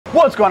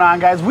What's going on,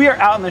 guys? We are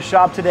out in the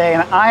shop today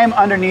and I am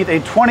underneath a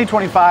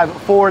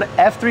 2025 Ford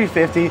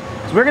F350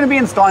 because we're going to be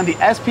installing the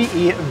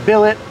SPE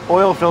Billet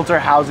Oil Filter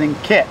Housing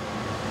Kit.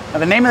 Now,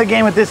 the name of the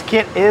game with this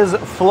kit is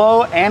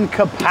flow and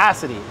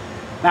capacity.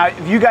 Now,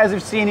 if you guys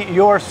have seen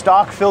your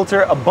stock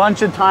filter a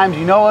bunch of times,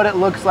 you know what it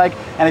looks like,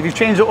 and if you've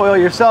changed the oil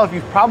yourself,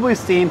 you've probably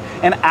seen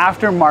an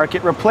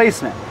aftermarket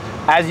replacement.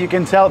 As you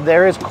can tell,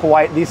 there is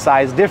quite the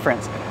size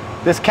difference.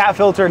 This cat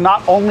filter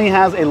not only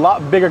has a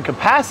lot bigger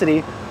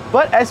capacity,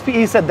 but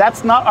SPE said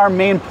that's not our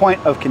main point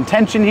of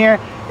contention here,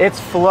 it's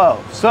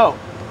flow. So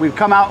we've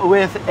come out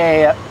with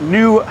a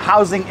new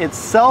housing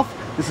itself.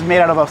 This is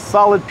made out of a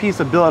solid piece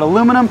of billet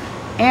aluminum,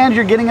 and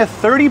you're getting a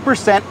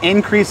 30%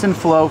 increase in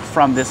flow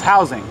from this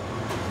housing.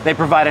 They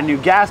provide a new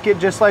gasket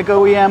just like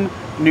OEM,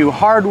 new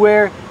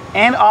hardware,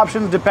 and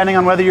options depending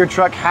on whether your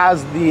truck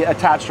has the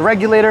attached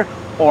regulator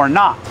or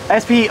not.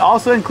 SPE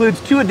also includes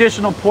 2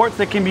 additional ports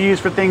that can be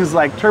used for things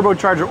like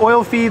turbocharger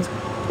oil feeds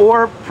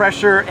or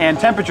pressure and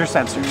temperature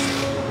sensors.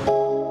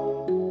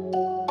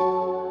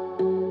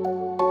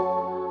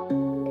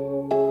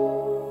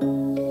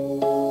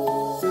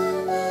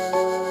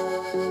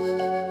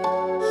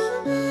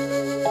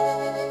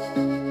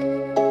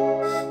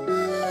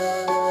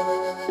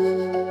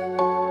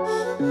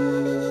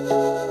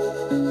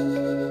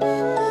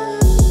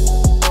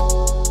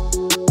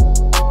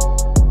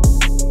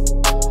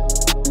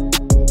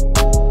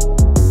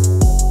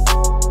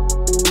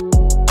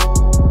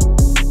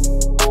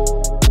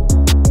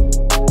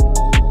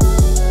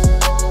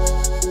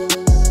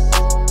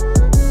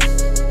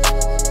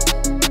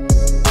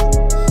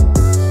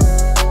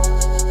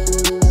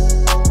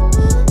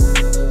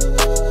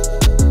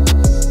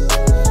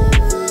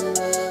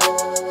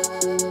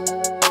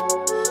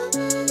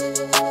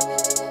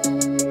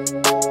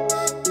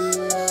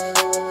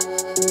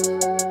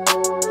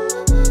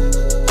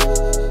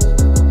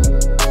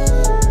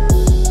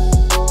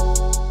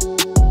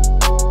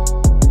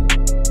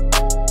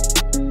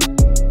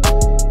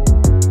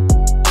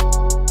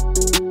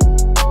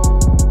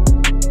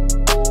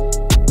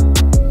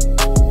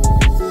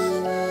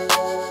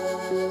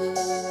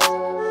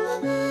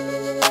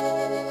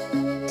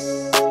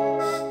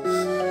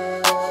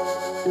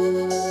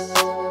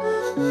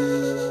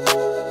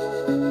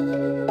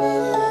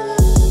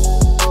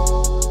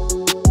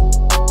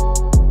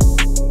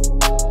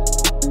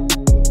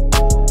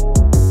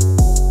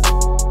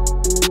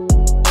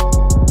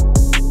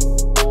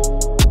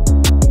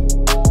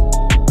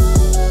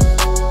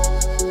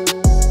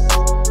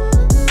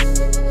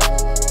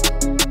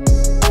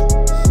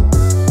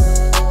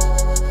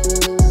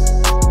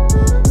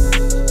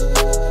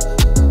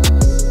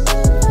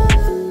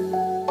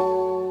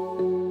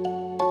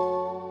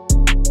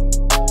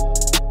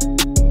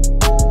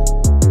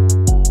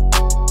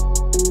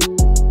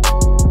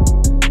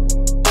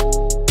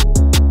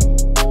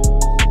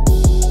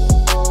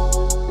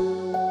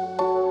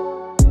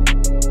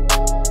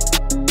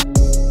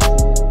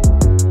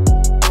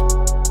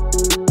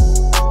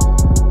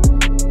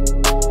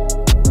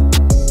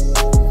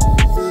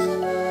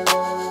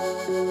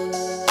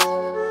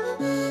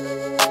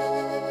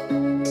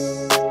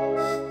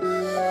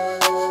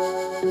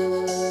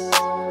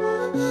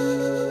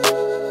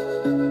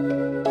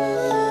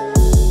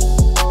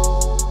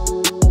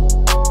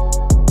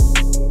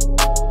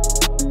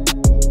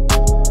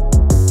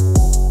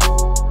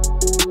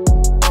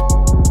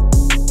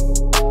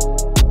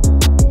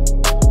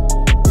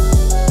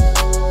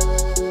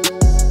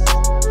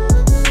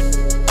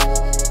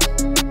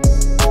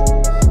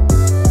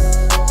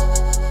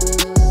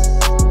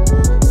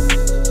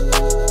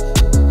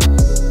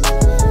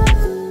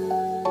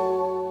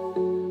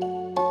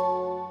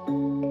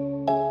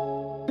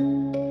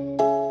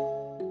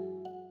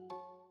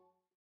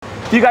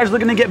 If you guys are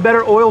looking to get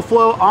better oil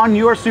flow on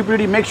your Super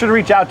Duty, make sure to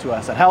reach out to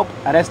us at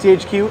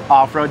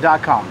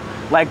help@sdhqoffroad.com.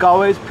 Like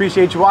always,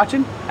 appreciate you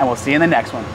watching, and we'll see you in the next one.